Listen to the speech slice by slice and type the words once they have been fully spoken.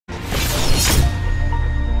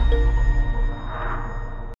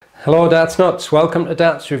Hello Darts Nutz, welcome to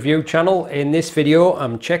Darts Review channel. In this video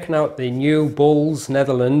I'm checking out the new Bulls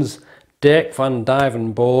Netherlands DIRK VAN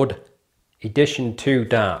DUIJVENBODE Edition 2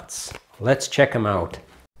 darts. Let's check them out.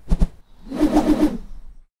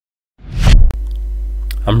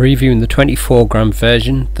 I'm reviewing the 24 gram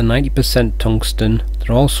version, the 90% tungsten.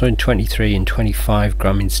 They're also in 23 and 25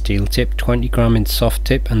 gram in steel tip, 20 gram in soft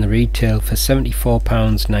tip, and the retail for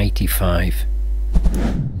 £74.95.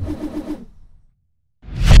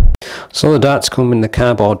 So the darts come in the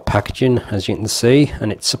cardboard packaging, as you can see,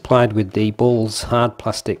 and it's supplied with the Bulls hard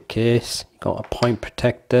plastic case. You've got a point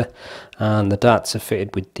protector, and the darts are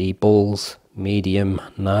fitted with the Bulls medium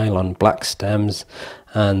nylon black stems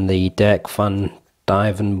and the DIRK VAN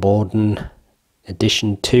DUIJVENBODE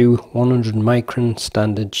Edition 2 100 micron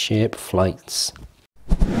standard shape flights.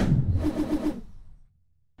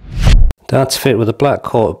 Darts fit with a black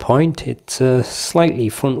quarter point. It's a slightly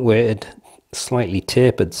front weighted, slightly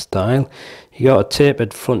tapered style. You got a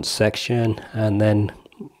tapered front section and then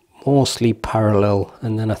mostly parallel,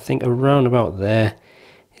 and then I think around about there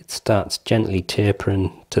it starts gently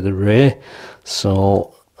tapering to the rear,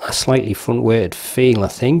 so a slightly front weighted feel I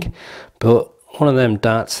think, but one of them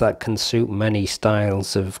darts that can suit many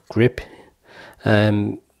styles of grip.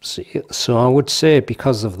 So I would say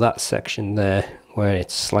because of that section there where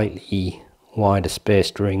it's slightly wider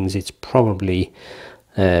spaced rings, it's probably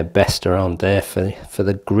best around there for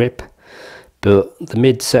the grip. But the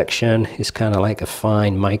mid section is kind of like a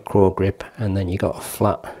fine micro grip, and then you got a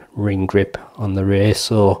flat ring grip on the rear,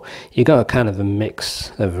 so you got a kind of a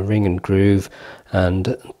mix of ring and groove,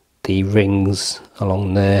 and the rings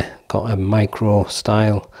along there got a micro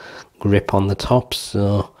style grip on the top.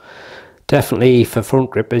 So definitely for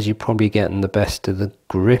front grippers you're probably getting the best of the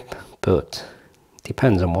grip, but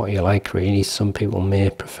depends on what you like really. Some people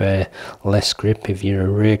may prefer less grip if you're a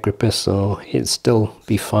rear gripper, so it'd still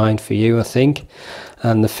be fine for you I think.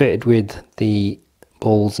 And they're fitted with the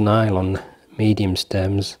Bulls nylon medium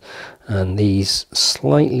stems and these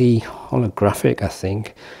slightly holographic I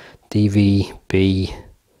think DVB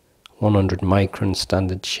 100 micron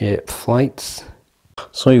standard shape flights.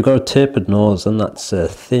 So you've got a tapered nose, and that's a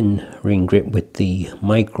thin ring grip with the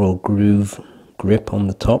micro groove grip on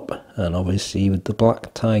the top, and obviously with the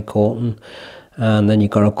black tie coating, and then you've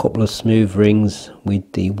got a couple of smooth rings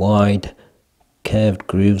with the wide curved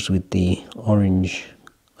grooves with the orange,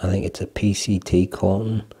 I think it's a PCT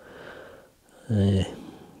coating.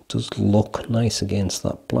 Does look nice against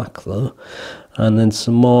that black though. And then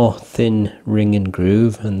some more thin ring and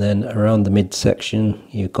groove, and then around the midsection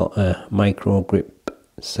you've got a micro grip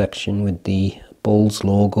section with the Bulls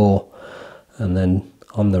logo, and then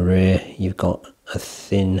on the rear you've got a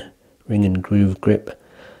thin ring and groove grip,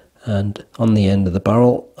 and on the end of the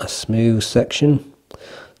barrel a smooth section.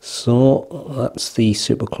 So that's the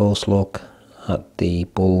super close look at the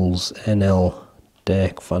Bulls NL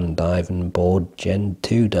DIRK VAN DUIJVENBODE Gen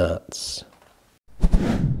 2 darts.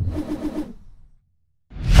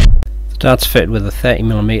 The darts fit with a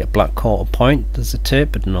 30mm black quarter point. There's a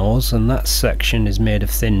tapered nose, and that section is made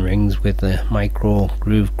of thin rings with a micro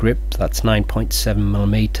groove grip. That's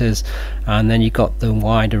 9.7mm, and then you got the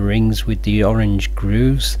wider rings with the orange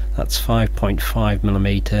grooves. That's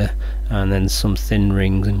 5.5mm, and then some thin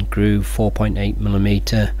rings and groove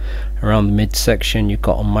 4.8mm. Around the midsection you've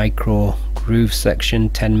got a micro groove section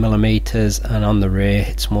 10mm, and on the rear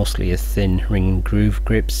it's mostly a thin ring and groove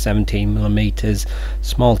grip 17mm,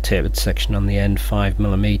 small tapered section on the end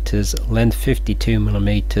 5mm, length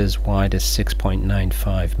 52mm, wide is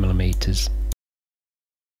 6.95mm.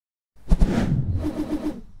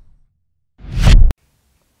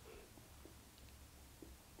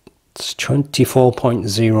 It's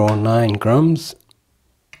 24.09 grams,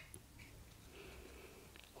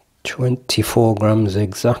 24 grams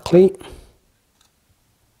exactly.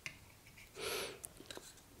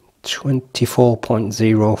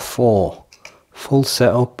 24.04 full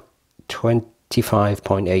setup,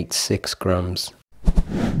 25.86 grams.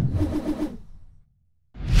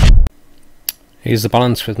 Here's the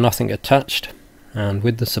balance with nothing attached and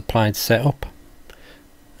with the supplied setup,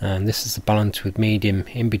 and this is the balance with medium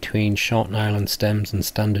in between short nylon stems and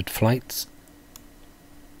standard flights.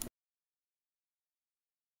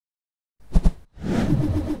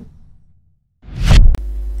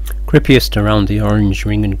 Grippiest around the orange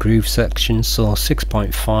ring and groove section, so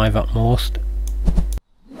 6.5 at most.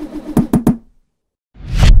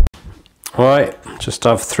 Right, just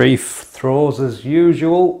have 3 throws as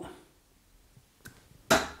usual.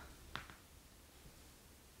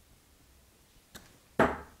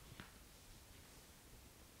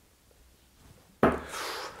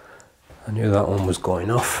 I knew that one was going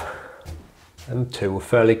off. Them two are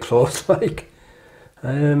fairly close. Like,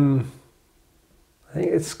 I think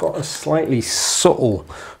it's got a slightly subtle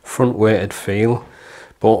front weighted feel,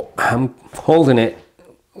 but I'm holding it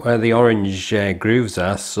where the orange grooves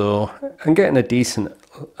are, so I'm getting a decent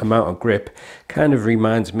amount of grip. Kind of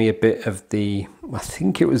reminds me a bit of the, I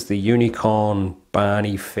think it was the Unicorn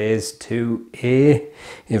Barney Phase 2A,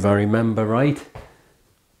 if I remember right.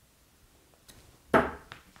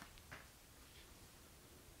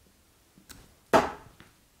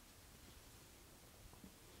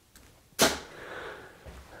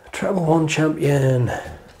 Treble 1 champion.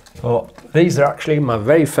 Oh, these are actually my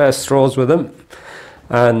very first throws with them,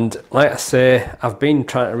 and like I say, I've been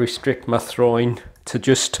trying to restrict my throwing to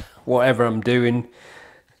just whatever I'm doing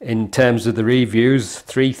in terms of the reviews,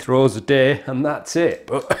 3 throws a day, and that's it.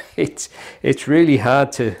 But it's really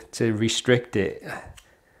hard to restrict it.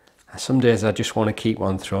 Some days I just want to keep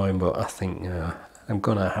on throwing, but I think I'm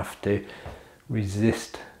gonna have to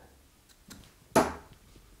resist.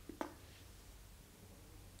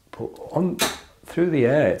 But on through the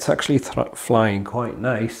air, it's actually flying quite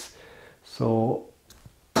nice. So,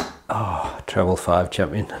 treble 5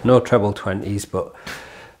 champion, no treble 20s, but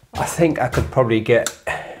I think I could probably get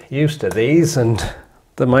used to these, and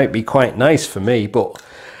they might be quite nice for me. But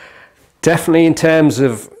definitely in terms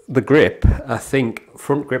of the grip, I think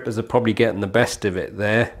front grippers are probably getting the best of it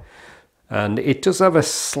there, and it does have a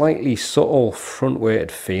slightly subtle front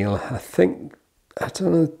weighted feel. I think, I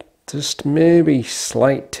don't know, just maybe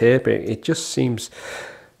slight taper. It just seems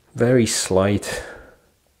very slight.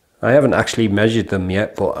 I haven't actually measured them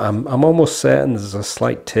yet, but I'm almost certain there's a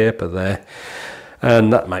slight taper there,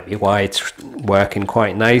 and that might be why it's working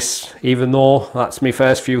quite nice. Even though that's my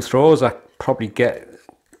first few throws, I probably get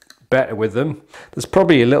better with them. There's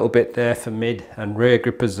probably a little bit there for mid and rear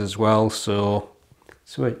grippers as well, so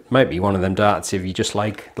it might be one of them darts if you just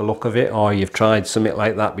like the look of it, or you've tried something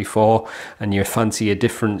like that before and you fancy a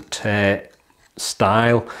different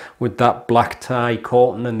style with that black tie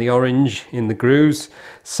coating and the orange in the grooves.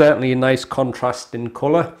 Certainly a nice contrast in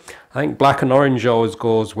colour. I think black and orange always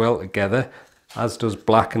goes well together, as does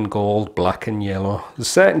black and gold, black and yellow. There's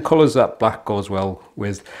certain colours that black goes well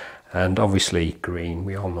with, and obviously green.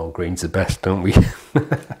 We all know green's the best, don't we?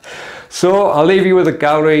 So I'll leave you with a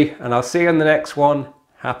gallery, and I'll see you in the next one.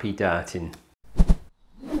 Happy darting.